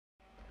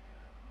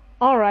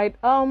All right.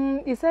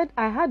 He said,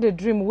 I had a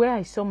dream where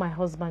I saw my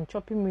husband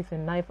chopping with a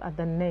knife at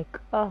the neck.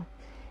 I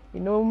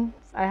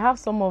have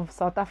some of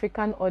South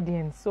African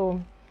audience, so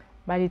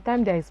by the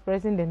time they're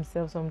expressing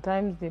themselves,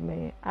 sometimes they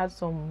may add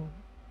some,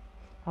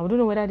 I don't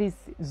know whether this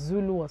is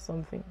Zulu or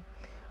something,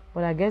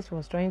 but I guess she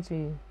was trying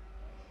to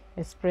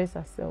express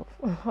herself.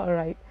 All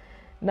right.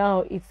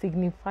 Now, it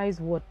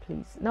signifies what,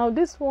 please? Now,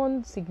 this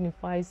one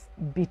signifies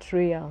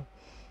betrayal.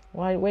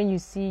 When you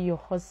see your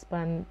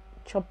husband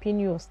chopping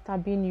you or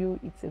stabbing you,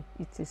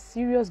 it's a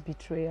serious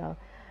betrayal,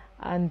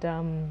 and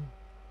you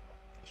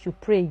should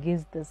pray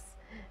against this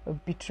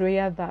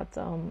betrayal. That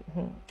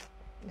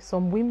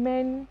some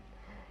women,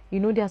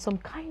 there are some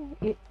kind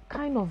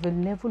of a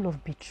level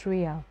of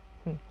betrayal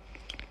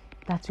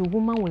that a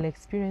woman will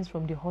experience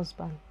from the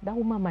husband. That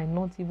woman might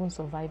not even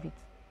survive it.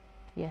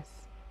 Yes.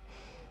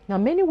 Now,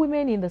 many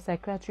women in the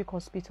psychiatric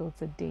hospital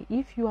today,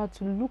 if you are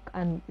to look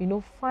and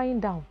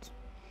find out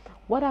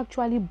what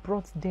actually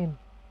brought them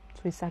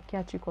to a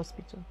psychiatric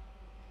hospital,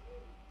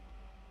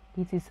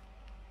 it is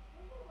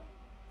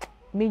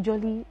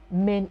majorly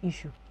men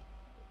issue.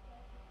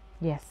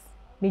 Yes,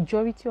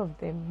 majority of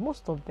them,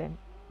 most of them,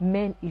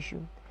 men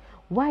issue.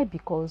 Why?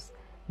 Because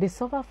they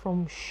suffer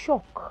from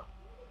shock,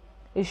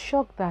 a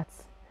shock that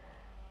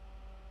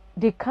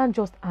they can't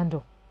just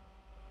handle.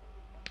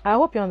 I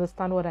hope you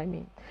understand what I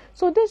mean.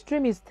 So this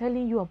dream is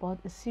telling you about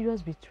a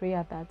serious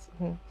betrayal that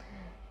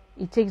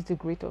it takes the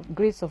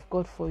grace of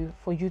God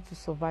for you to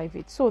survive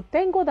it. So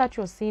thank God that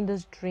you're seeing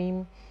this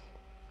dream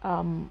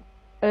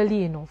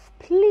early enough.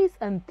 Please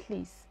and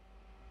please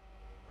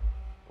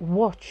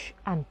watch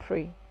and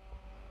pray.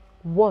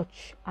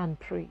 Watch and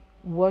pray.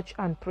 Watch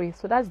and pray.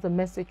 So that's the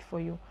message for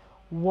you.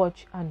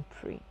 Watch and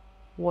pray.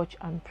 Watch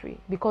and pray.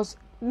 Because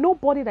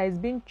nobody that is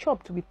being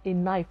chopped with a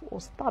knife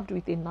or stabbed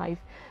with a knife,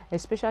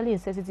 especially in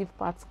sensitive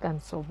parts, can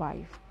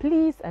survive.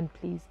 Please and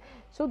please,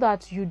 so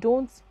that you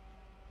don't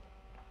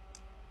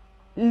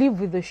live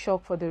with the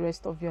shock for the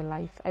rest of your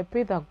life. I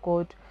pray that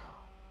God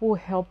will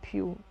help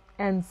you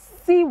and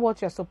see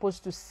what you're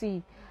supposed to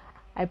see.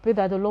 I pray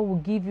that the Lord will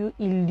give you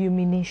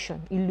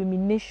illumination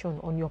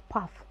on your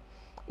path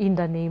in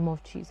the name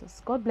of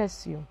Jesus. God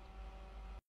bless you.